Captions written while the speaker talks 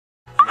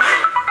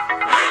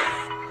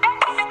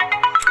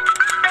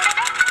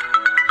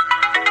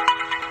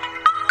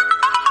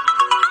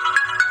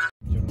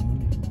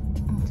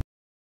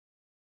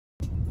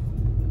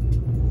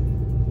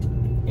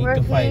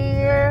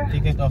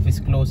ticket office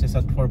closes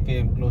at 4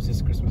 p.m.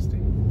 closes Christmas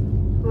Day.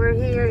 We're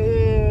here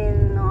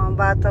in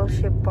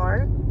Battleship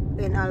Park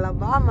in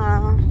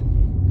Alabama.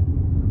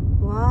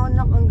 Wow,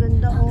 nak, ang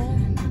ganda oh.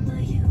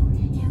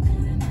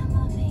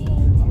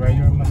 Where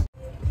your mask?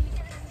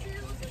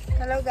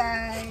 Hello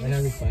guys.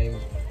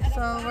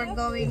 So we're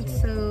going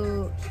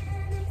to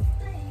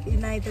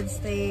United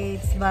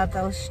States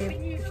Battleship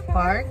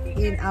Park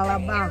in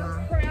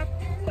Alabama.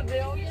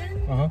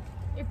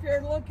 If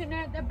you're looking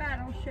at the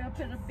battleship,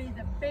 it'll be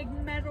the big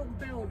metal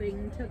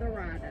building to the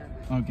right of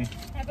it. Okay.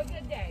 Have a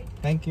good day.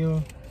 Thank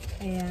you.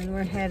 And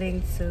we're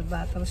heading to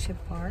Battleship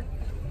Park.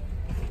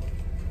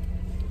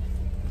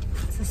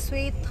 It's a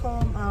Sweet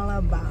Home,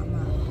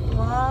 Alabama.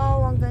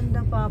 Wow, ang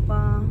ganda,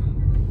 Papa.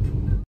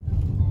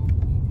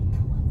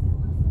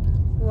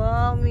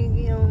 Wow,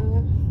 Miggy.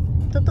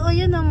 Totoo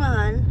yun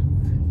naman.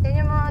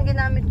 Yan yung mga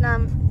ginamit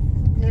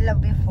nila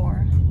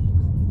before.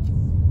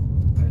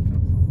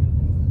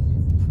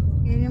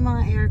 Yan yung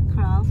mga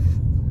aircraft.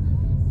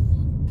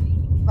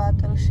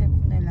 Battleship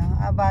nila.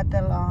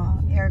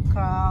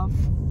 Aircraft.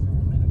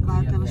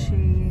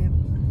 Battleship.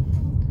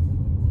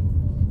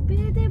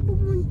 Pwede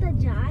pumunta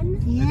dyan?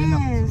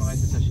 Yes.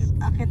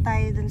 Akit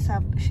tayo dun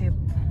sa ship.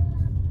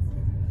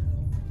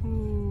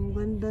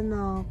 Ganda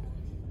na.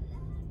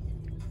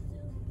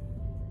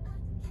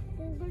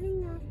 Ang galing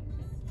na.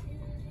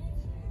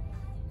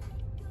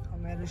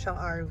 Meron siyang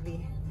RV.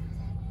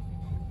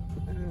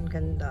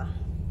 Ganda.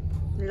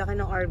 Ang laki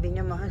ng RV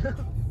niya, mahal.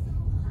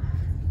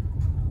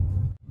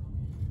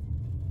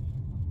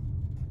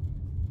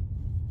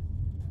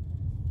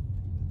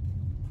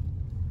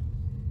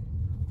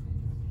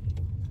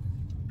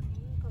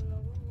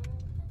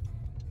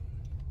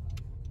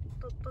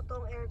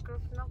 Totoong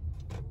aircraft na.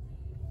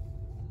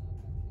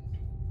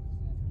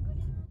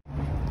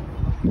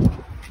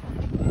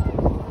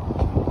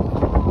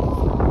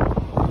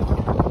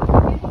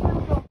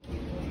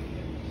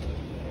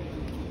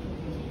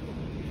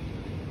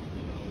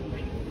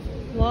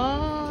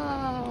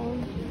 Wow!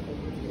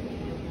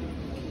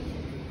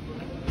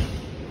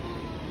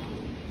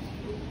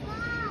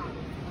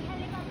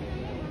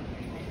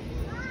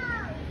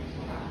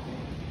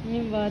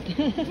 Yung bata.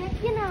 Jet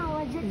yun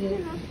ah. Jet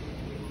yun ah.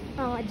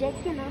 Oo, jet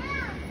yun ah.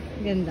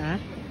 Ganda.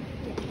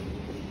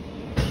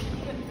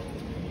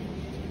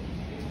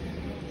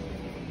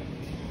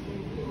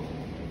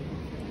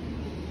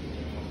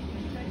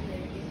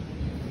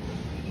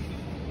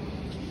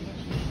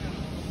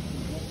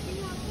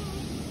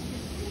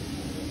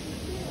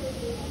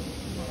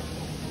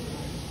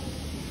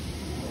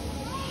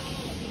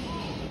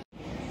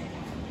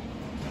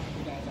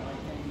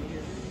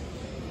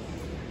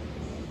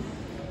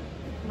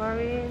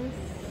 Marines,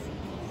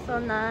 so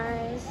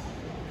nice.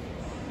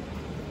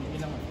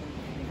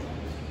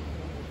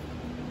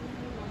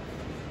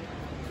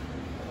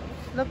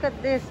 Look at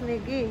this,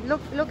 Miggy.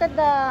 Look at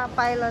the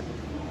pilot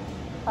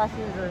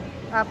passenger.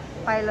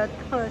 Pilot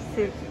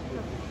seat.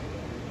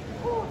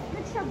 Oh,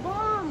 that's a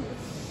bomb.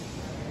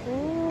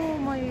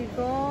 Oh my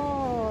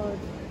god.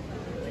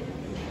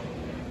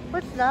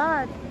 What's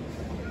that?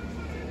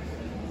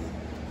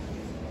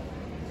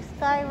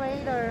 Sky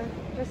Raider.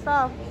 What's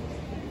up?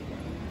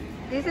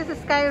 This is a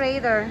Sky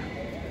Raider.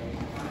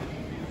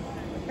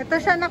 Ito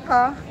siya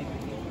naka.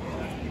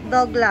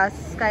 Douglas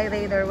Sky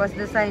Raider was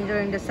designed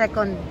during the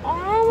Second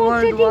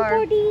World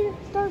War.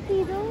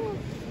 Torpedo.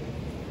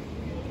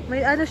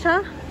 May ano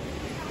siya?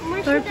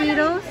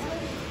 Torpedoes?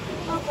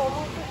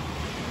 Opo.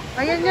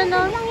 Ayan yun,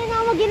 no? Lang yun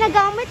ako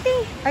ginagamit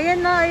eh.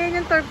 Ayan na, ayan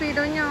yung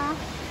torpedo niya, oh.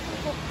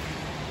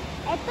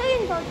 Ito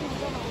yung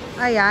torpedo.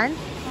 Ayan.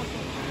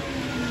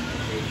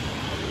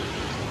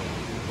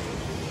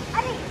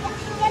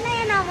 Yan na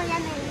yan ako.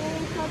 Yan na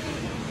yung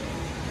torpedo.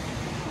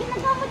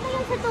 Ginagamit na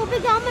yan sa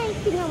tubig. May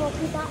tingnan mo,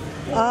 kita.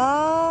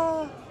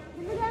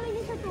 Ginagamit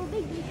yan sa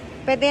tubig.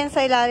 Pwede yan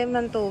sa ilalim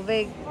ng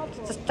tubig.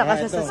 Tsaka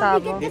siya sa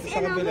sabo. Kasi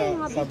ano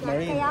yung mga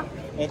submarine. Kaya,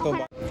 Ito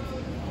ba?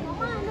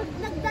 Mama,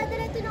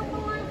 nagdadiretso ng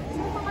mga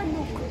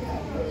nuke.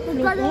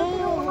 Nagdadiretso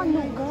ng mga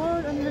nuke.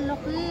 God, ang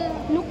lalaki.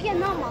 Nuke yan,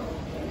 mama.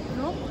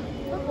 Nuke?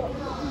 Opo.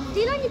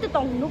 Sino nito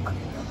tong nuke?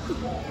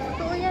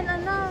 Totoo yan,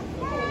 anak.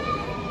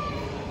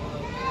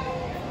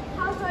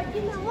 How hard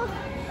yun, mama?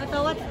 Ito,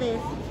 what's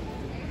this?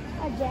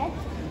 A jet?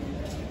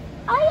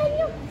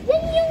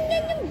 Yan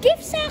yung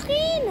gift sa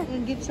akin.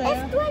 Yung gift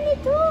sa'yo?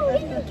 F-22.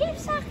 Yan yung gift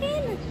sa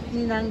akin.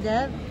 Ninang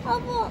Jeff?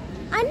 Opo.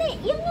 Ano,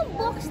 yung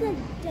box na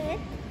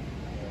jet?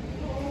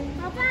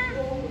 Papa.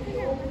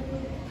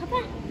 Papa.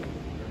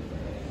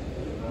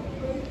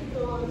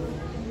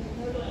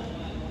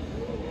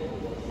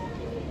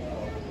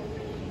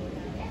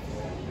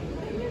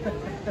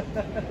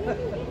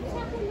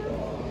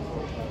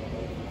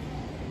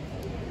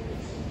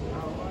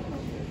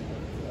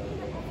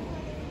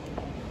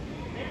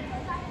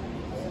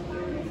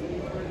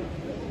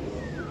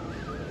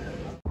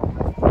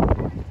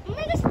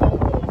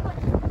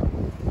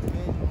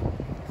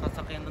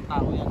 Sasakyan ng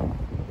tao yan.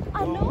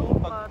 Ano?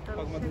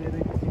 Pag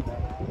madali kasi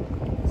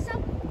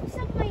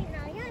Sabay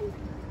na yan.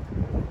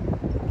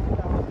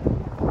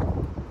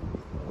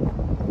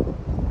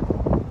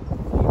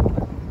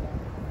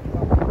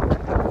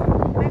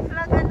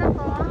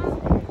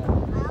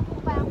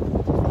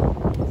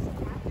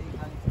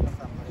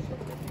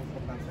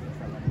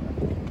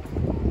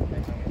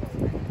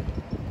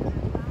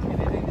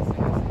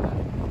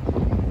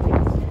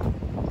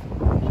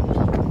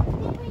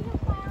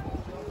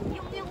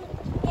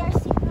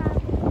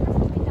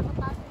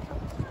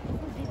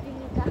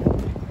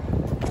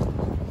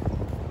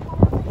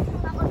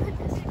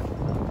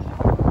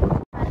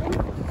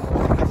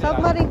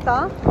 rin to?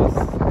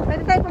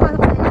 Pwede tayo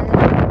pumasok sa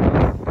ilalim.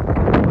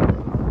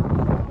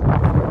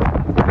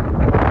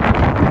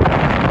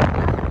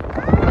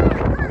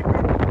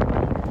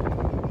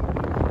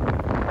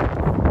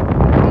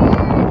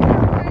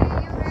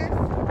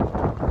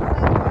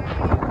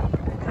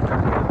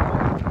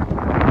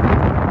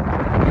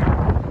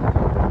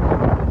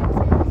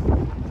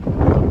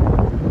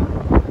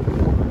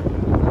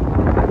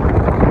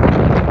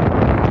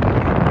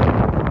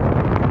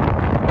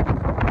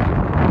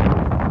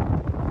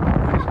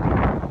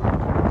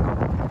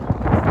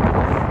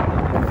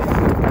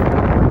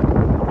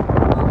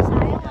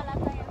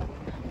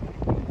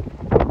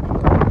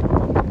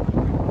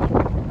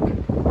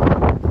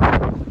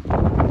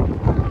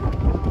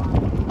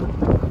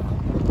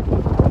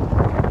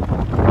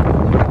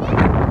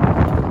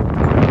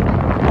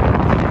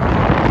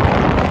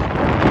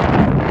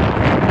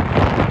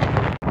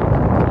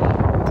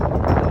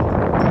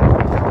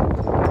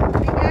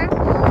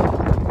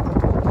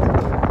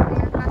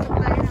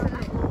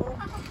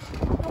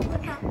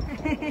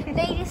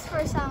 Ladies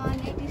first,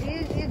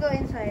 You go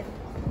inside.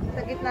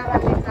 Sa gitna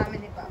namin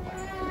ni Papa.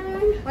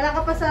 Wala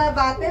ka pa sa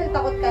battle,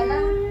 takot ka na.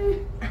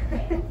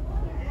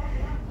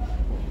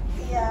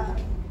 Yeah.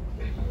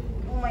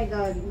 Oh my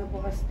God,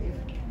 napaka-stiff.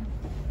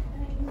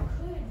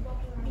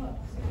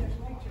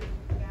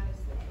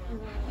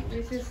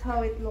 This is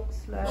how it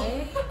looks like.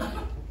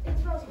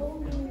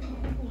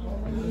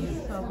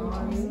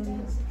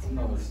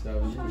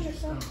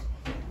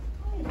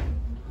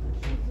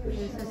 This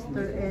is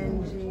their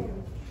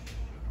engine.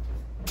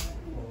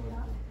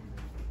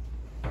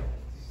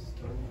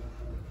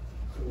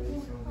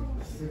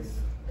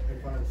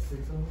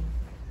 Six of them?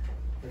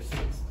 Or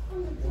six?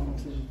 1,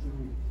 2,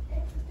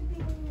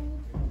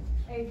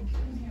 3.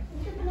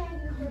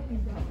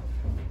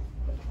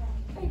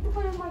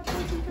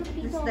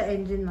 This is the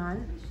engine,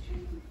 man.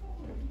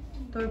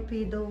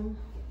 Torpedo.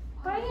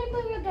 Parang ito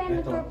yung gaya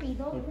ng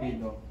torpedo.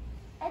 Torpedo.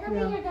 Ito ba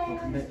yung gaya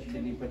ng...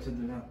 Dilipat siya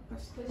doon na.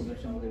 Tapos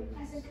siyang level.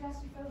 As a class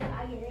for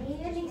ayun.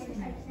 Yun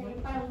yung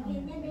parang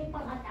ganyan na yung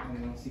pang-attack. Ano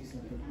yung 6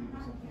 na torpedo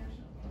sa kanya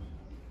siya.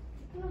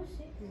 Ano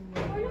siya?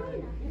 Wala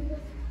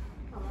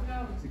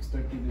ko na. 6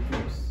 torpedo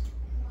tubes.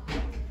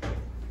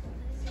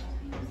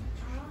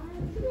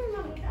 Ito na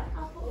nakita.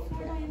 Ako,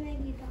 wala yung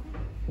nakikita ko.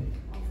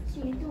 So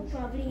ito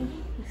probably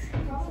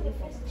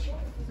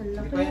Ang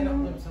laki Kaya lang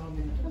ng, doon sa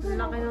kabila. ang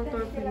laki ng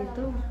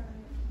torpedo.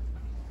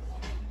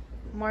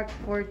 Mark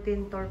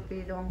 14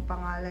 torpedo ang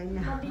pangalan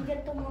niya.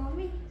 mabigat to,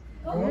 mami.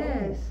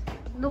 Yes.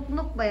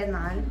 Nuk-nuk ba yan,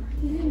 Mahal?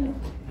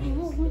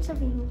 Huwag mo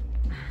sabihin.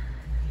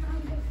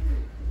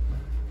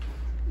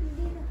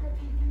 Hindi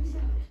nakatitin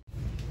sa...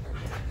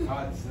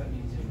 Odds, that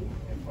means you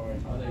can forward.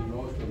 I think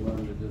most of them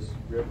learn to just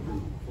grip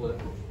and flip,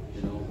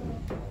 you know.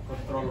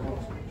 Control mo.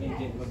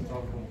 Engine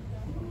control mo.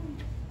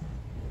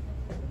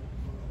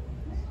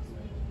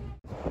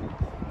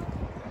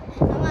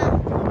 Mama,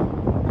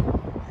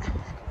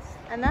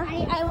 Ano?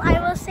 I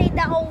will say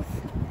the oath.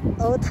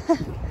 Oath.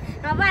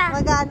 Mama,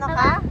 Mag-ano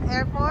ka?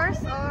 Air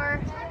Force or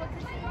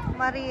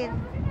Marine?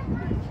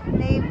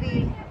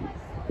 Navy?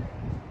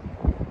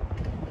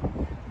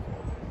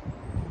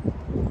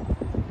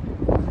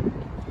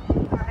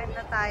 Bakit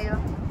na tayo?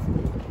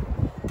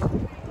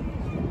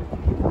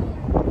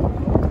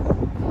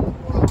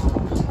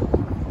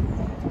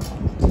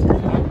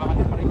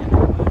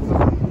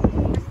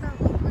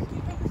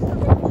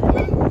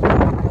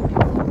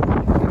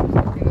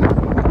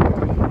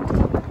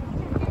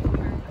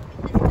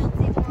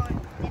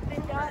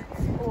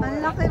 Ang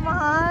laki,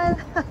 Mahal.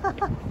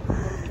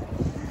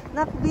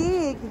 Not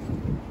big.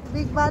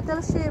 Big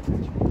battleship.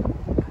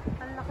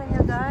 Ang laki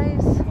niya,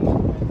 guys.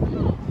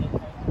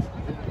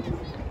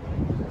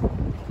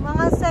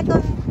 Mga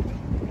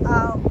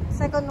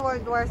second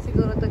World War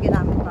siguro to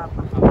ginamit,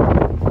 Papa.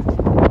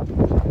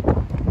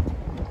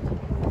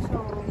 So,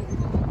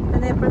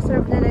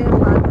 na-preserve nila yung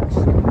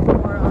battleship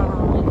for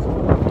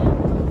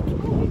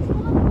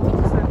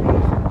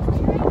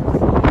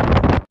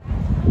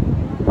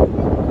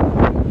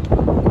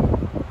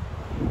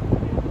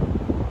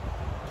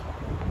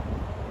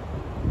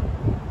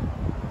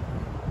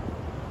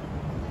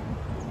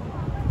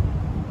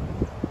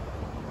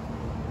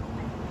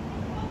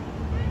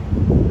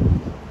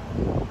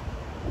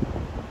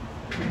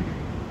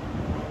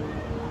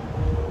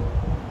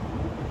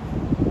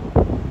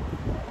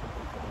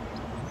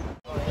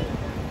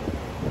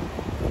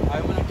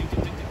Ayaw mo lang jig.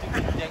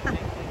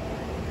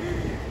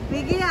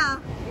 Biggie, ah.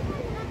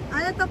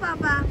 Ano to,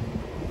 Papa?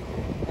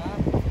 Ha?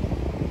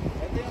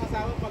 Ito yung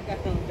asawa pag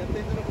ano. Ganito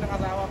yung tunog ng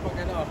asawa pag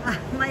ano.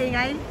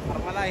 Maingay?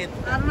 Armalite.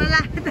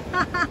 Armalite.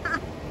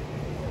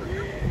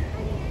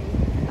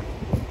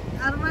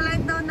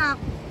 Armalite daw, nak.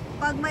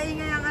 Pag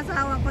maingay ang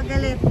asawa, pag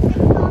galit.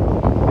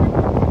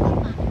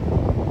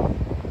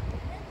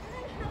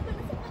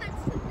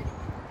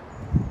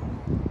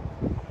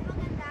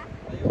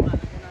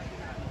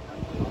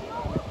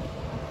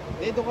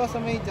 Dito ka sa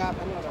may jack.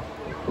 Ano ba?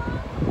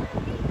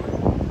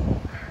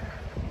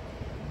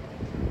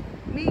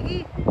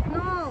 Biggie,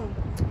 no.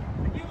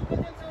 Hindi mo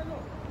ganyan sa ano.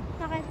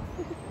 Bakit?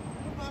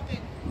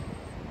 Bakit?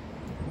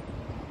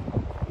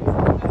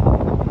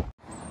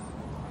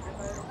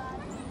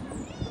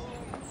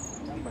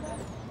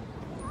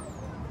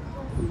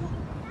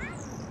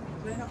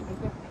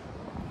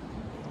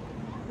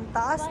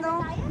 Taas,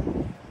 no?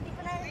 Hindi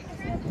ko na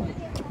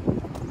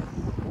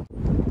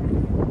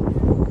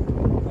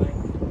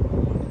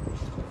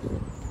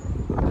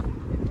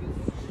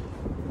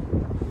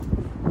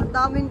Ang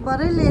daming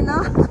baril eh, no?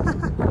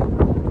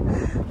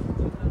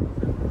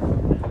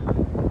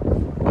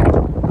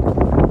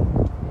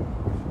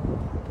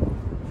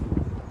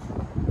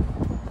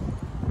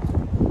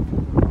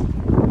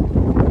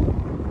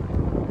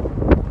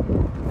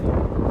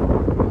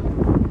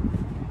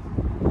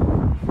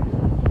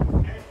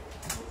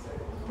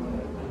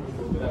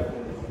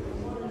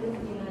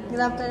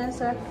 Good afternoon,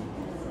 sir.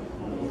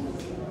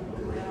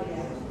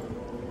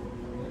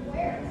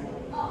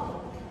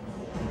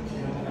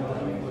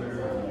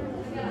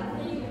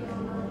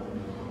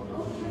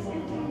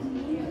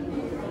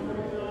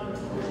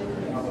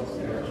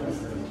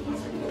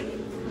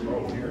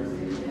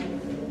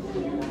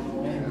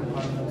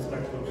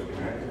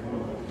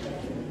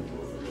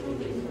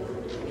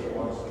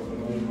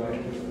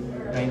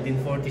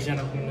 Siya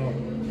na puno.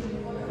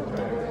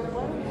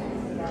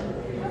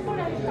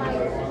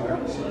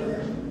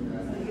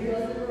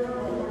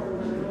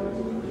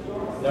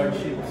 Large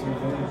ships,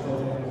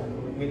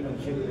 middle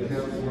ships.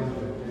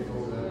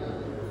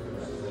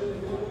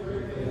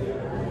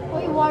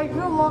 Uy,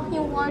 wardrobe mo.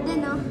 Yung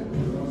warden, ah.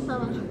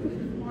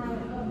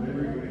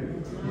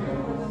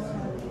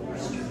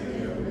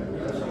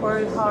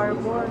 Pearl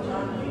Harbor.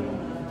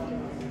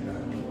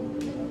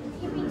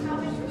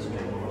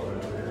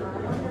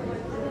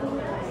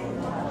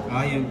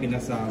 Yung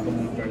pinasabog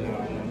ng Pearl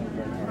Harbor.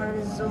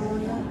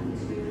 Arizona.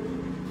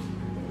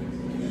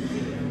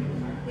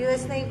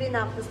 US Navy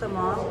na. Gusto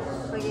mo?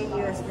 Maging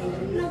US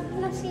Navy.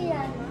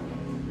 Nasira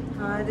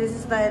na. This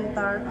is the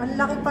entire. Ang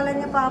laki pala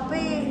niya, Papa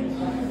eh.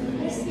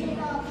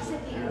 Nasira kasi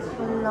dito.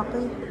 Ang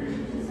laki.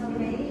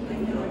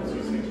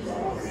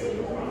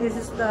 This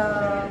is the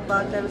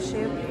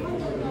battleship.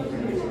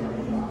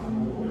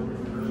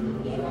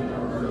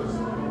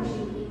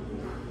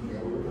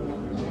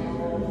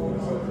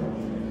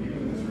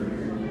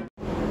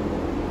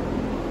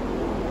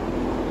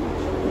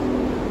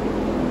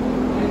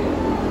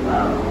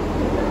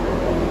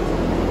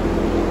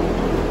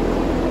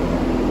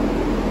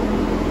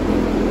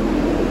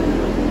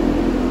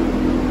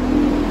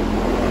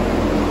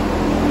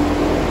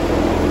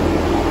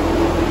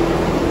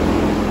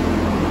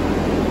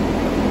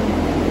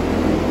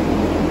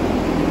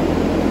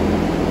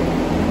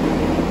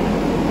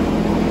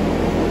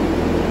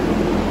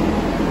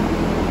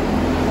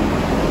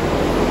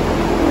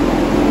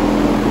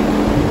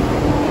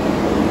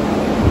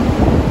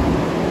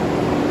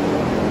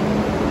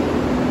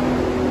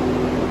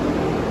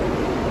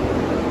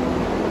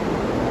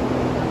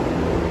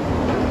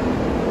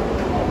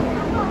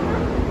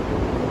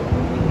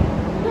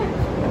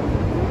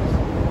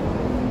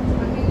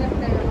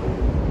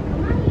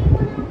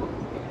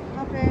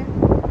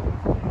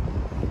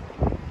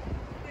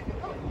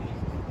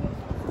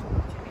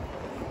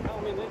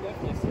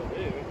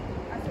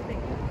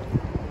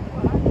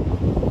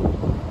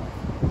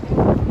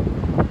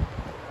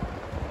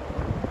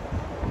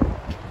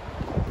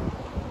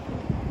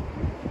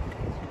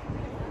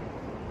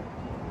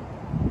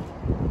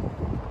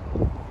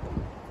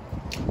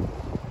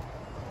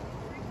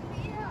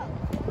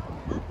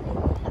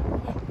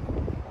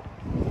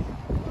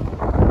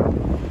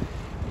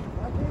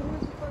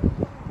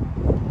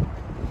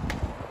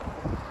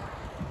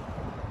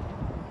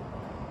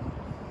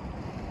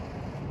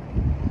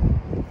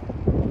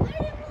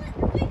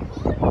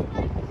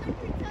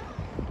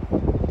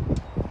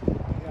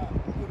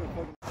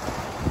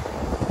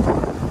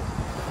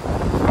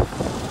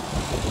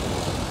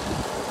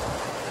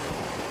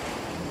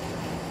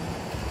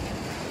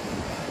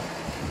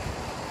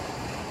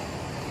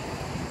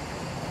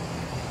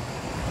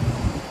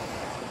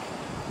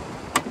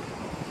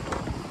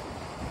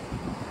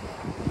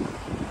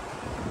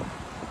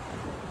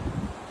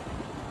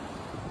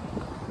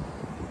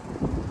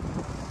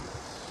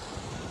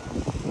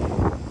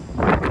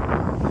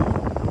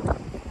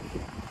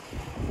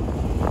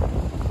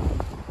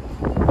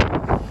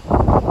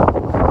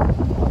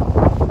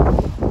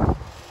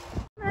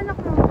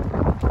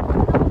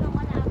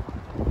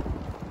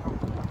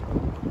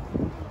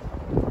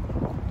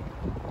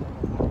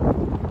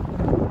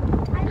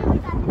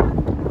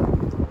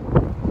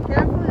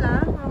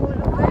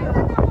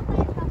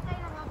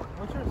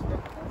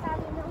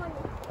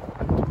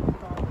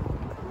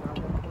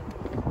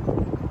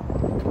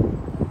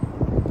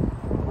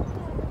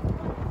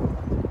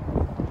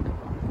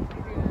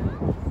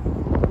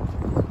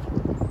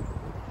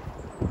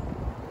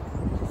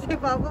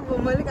 Papa,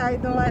 bumalik kahit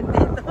naman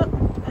dito.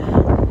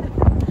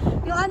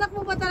 Yung anak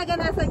mo pa talaga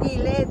nasa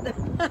gilid.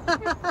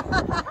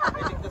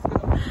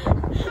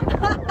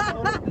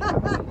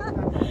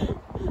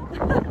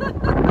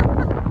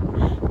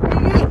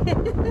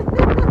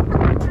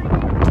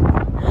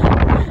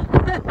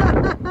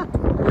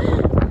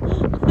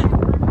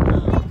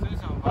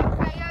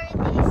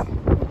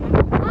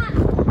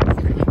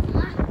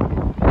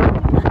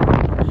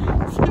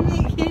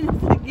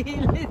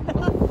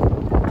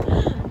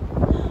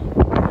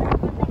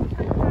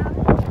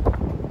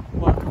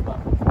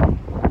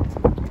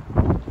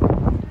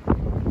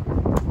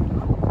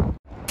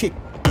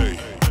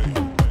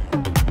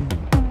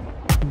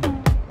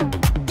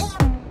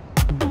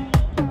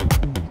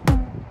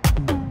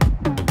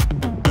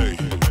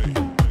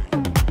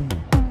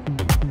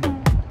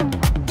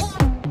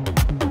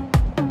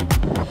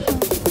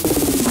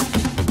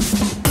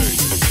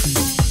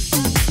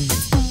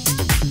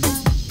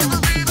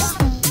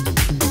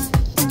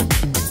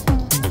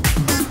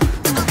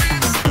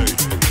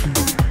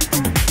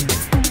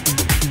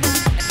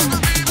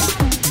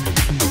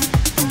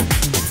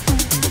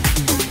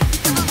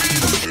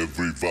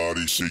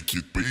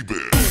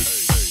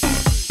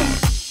 baby.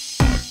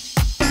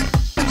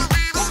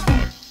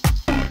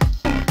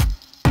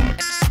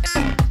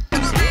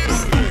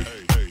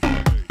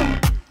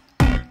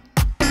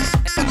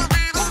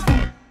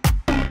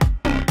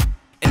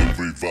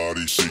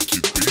 Everybody shake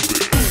your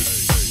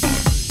baby.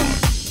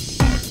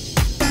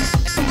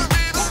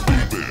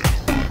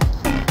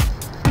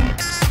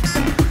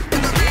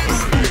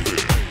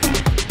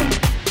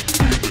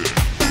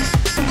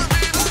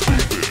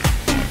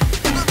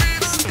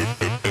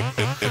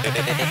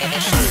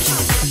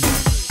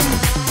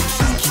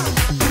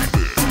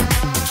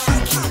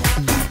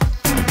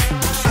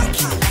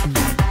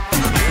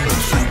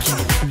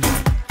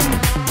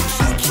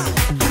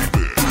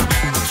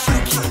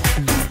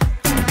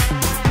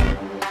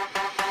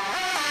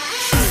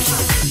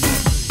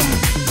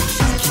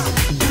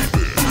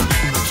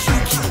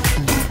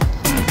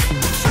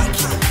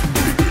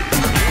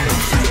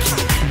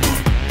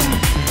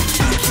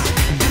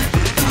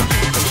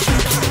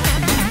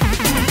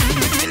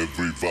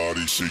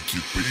 Everybody shake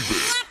your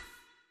baby.